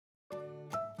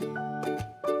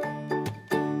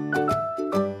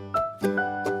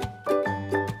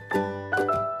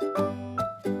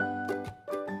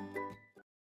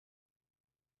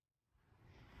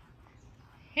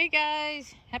Hey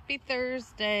guys, happy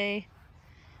Thursday.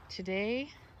 Today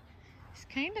is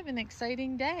kind of an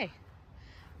exciting day.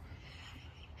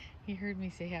 He heard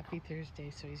me say happy Thursday,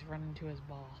 so he's running to his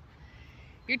ball.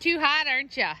 You're too hot,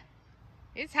 aren't ya?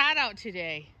 It's hot out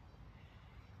today.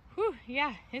 Whew,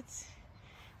 yeah,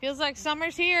 feels like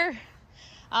summer's here.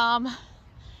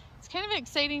 It's kind of an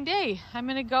exciting day. I'm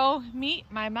gonna go meet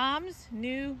my mom's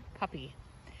new puppy.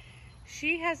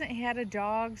 She hasn't had a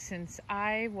dog since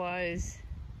I was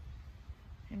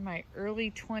in my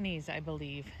early 20s, I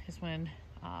believe, is when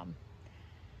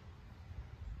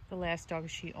the last dog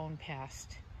she owned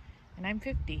passed. And I'm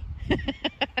 50.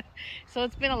 So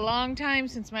it's been a long time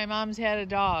since my mom's had a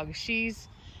dog. She's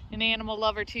an animal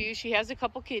lover too. She has a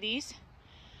couple kitties.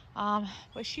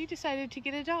 But she decided to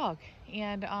get a dog.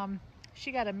 And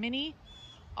she got a mini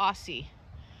Aussie.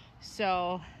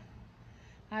 So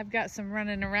I've got some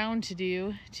running around to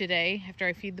do today after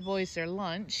I feed the boys their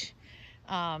lunch.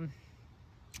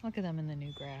 Look at them in the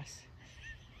new grass.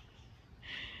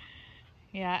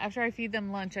 Yeah, after I feed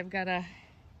them lunch, I've got to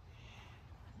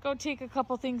go take a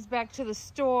couple things back to the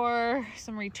store,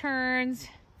 some returns,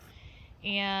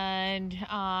 and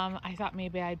I thought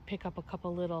maybe I'd pick up a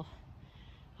couple little,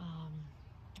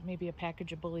 maybe a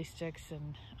package of bully sticks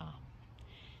and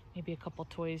maybe a couple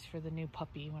toys for the new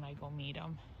puppy when I go meet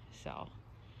him. So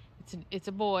it's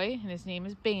a boy, and his name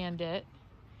is Bandit.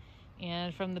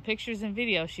 And from the pictures and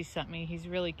videos she sent me, he's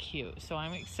really cute. So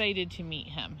I'm excited to meet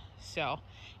him. So,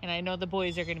 and I know the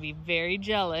boys are going to be very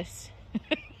jealous.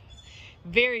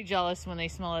 Very jealous when they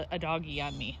smell a doggy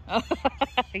on me.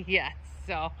 Yes,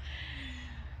 so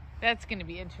that's going to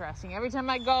be interesting. Every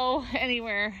time I go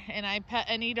anywhere and I pet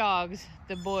any dogs,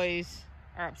 the boys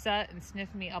are upset and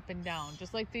sniff me up and down,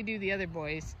 just like they do the other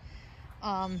boys.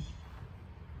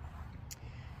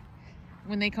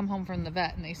 When they come home from the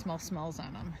vet and they smell smells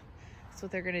on them. That's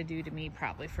what they're going to do to me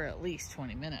probably for at least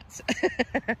 20 minutes.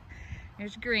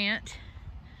 There's Grant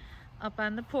up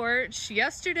on the porch.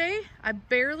 Yesterday, I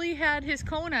barely had his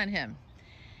cone on him.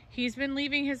 He's been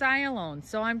leaving his eye alone.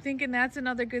 So I'm thinking that's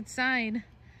another good sign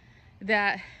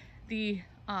that the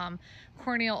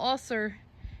corneal ulcer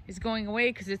is going away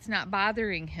because it's not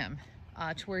bothering him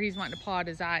to where he's wanting to paw at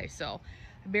his eye. So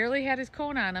I barely had his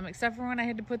cone on him except for when I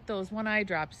had to put those one eye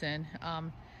drops in.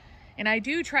 And I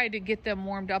do try to get them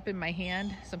warmed up in my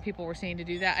hand. Some people were saying to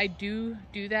do that. I do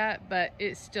that, but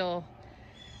it's still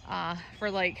for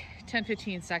like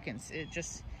 10-15 seconds. It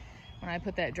just, when I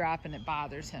put that drop in, it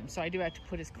bothers him. So I do have to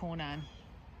put his cone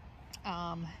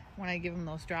on when I give him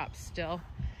those drops still.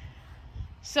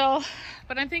 So,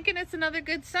 but I'm thinking it's another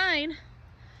good sign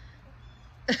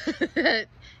that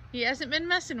he hasn't been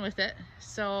messing with it.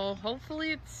 So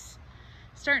hopefully it's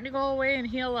starting to go away and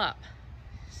heal up.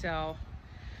 So,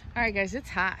 all right, guys, it's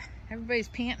hot. Everybody's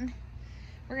panting.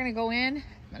 We're gonna go in.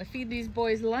 I'm gonna feed these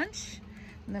boys lunch,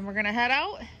 and then we're gonna head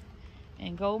out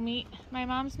and go meet my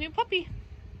mom's new puppy.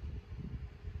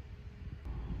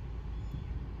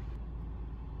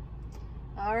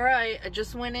 All right, I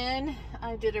just went in.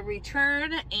 I did a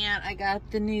return, and I got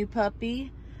the new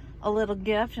puppy a little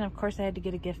gift, and of course I had to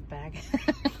get a gift bag.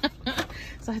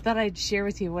 So I thought I'd share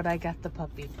with you what I got the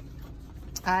puppy.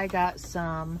 I got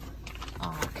some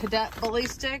cadet bully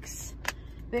sticks.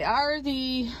 They are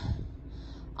the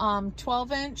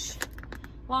 12-inch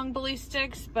long bully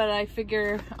sticks, but I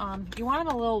figure you want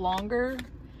them a little longer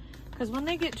because when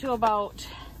they get to about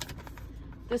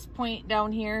this point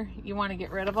down here, you want to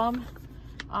get rid of them.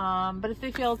 But if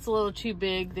they feel it's a little too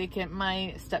big, they can.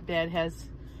 My stepdad has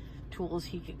tools;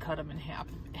 he could cut them in half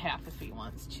if he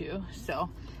wants to. So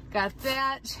got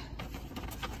that.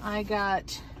 I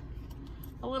got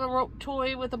a little rope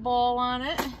toy with a ball on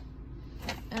it.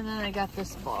 And then I got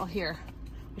this ball here,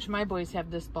 which my boys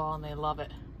have this ball and they love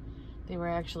it. They were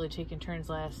actually taking turns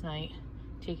last night,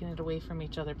 taking it away from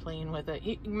each other, playing with it.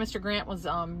 Mr. Grant was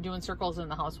doing circles in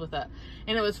the house with it.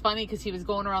 And it was funny because he was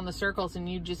going around the circles and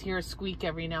you'd just hear a squeak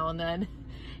every now and then.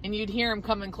 And you'd hear him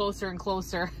coming closer and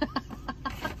closer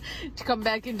to come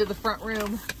back into the front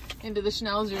room, into the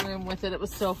Schnauzer room with it. It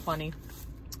was so funny.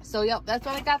 So, yep, that's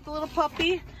what I got the little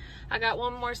puppy. I got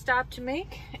one more stop to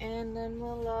make, and then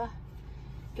we'll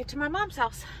get to my mom's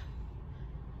house.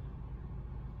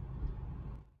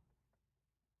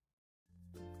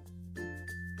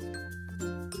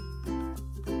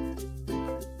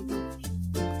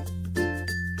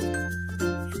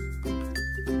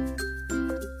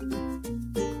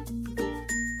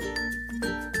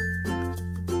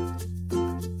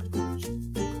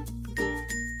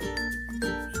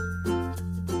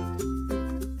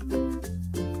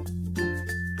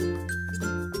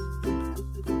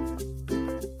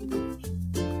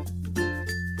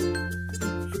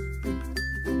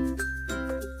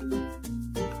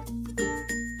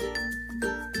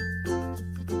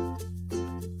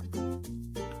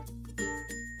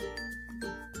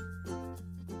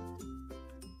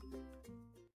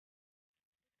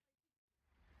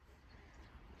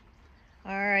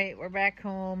 right, we're back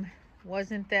home.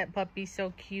 Wasn't that puppy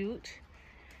so cute?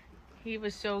 He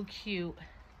was so cute.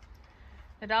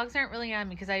 The dogs aren't really on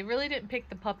me because I really didn't pick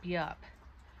the puppy up.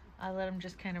 I let him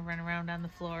just kind of run around on the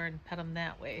floor and pet him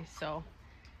that way. So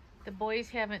the boys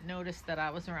haven't noticed that I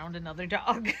was around another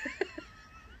dog.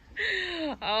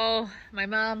 Oh, my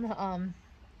mom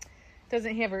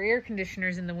doesn't have her air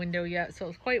conditioners in the window yet, so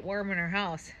it's quite warm in her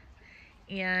house.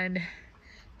 And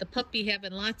the puppy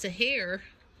having lots of hair,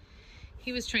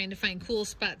 he was trying to find cool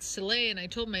spots to lay, and I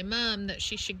told my mom that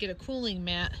she should get a cooling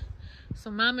mat.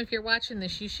 So Mom, if you're watching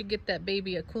this, you should get that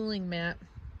baby a cooling mat.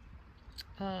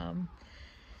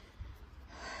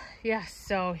 Yeah,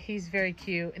 so he's very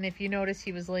cute. And if you notice,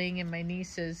 he was laying in my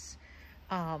niece's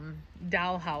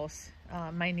dollhouse.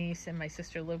 My niece and my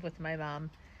sister live with my mom,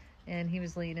 and he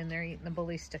was laying in there eating the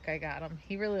bully stick I got him.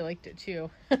 He really liked it too.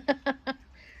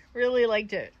 Really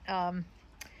liked it.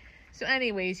 So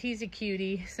anyways, he's a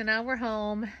cutie. So now we're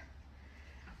home,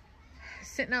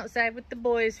 sitting outside with the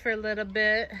boys for a little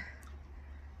bit.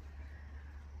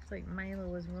 It's like Milo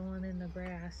was rolling in the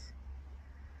grass.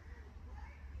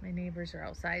 My neighbors are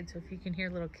outside, so if you can hear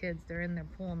little kids, they're in their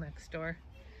pool next door.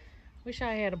 Wish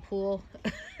I had a pool.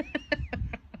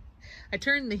 I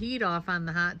turned the heat off on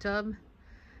the hot tub, and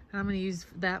I'm going to use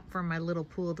that for my little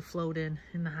pool to float in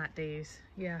the hot days.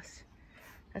 Yes,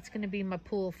 that's going to be my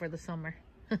pool for the summer.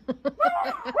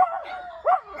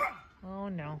 Oh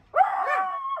no.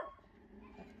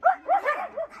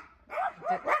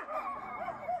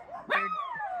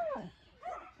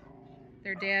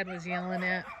 Their dad was yelling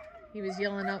at, he was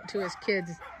yelling out to his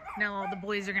kids. Now all the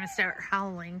boys are going to start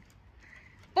howling.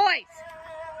 Boys!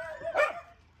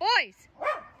 Boys!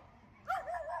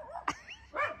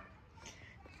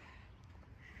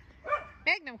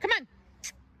 Magnum, come on.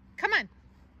 Come on.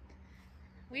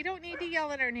 We don't need to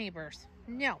yell at our neighbors.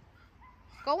 No.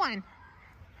 Go on.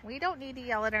 We don't need to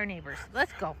yell at our neighbors.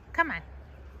 Let's go. Come on.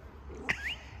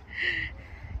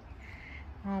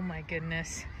 Oh my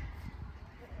goodness.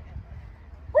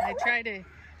 I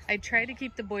try to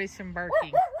keep the boys from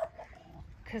barking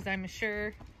because I'm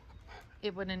sure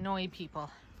it would annoy people.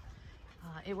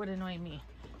 It would annoy me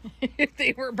if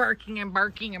they were barking and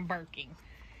barking and barking.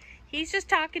 He's just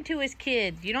talking to his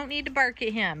kids. You don't need to bark at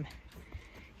him.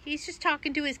 He's just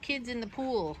talking to his kids in the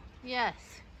pool. Yes.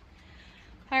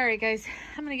 All right, guys.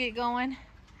 I'm going to get going.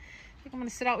 I think I'm going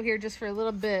to sit out here just for a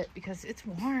little bit because it's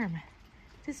warm.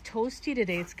 It is toasty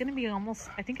today. It's going to be almost,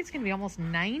 I think it's going to be almost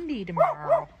 90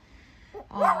 tomorrow.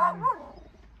 But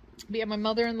yeah, my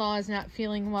mother-in-law is not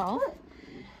feeling well.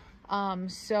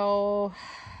 So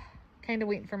kind of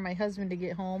waiting for my husband to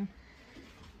get home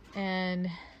and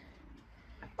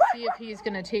see if he's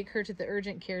going to take her to the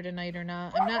urgent care tonight or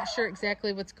not. I'm not sure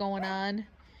exactly what's going on.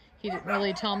 He didn't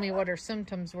really tell me what her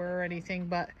symptoms were or anything,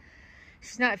 but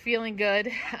she's not feeling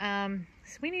good.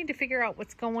 So we need to figure out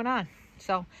what's going on.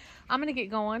 So I'm going to get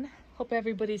going. Hope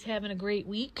everybody's having a great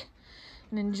week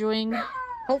and enjoying.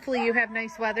 Hopefully you have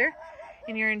nice weather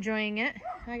and you're enjoying it.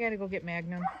 I got to go get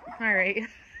Magnum. All right.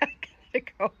 I got to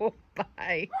go.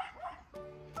 Bye.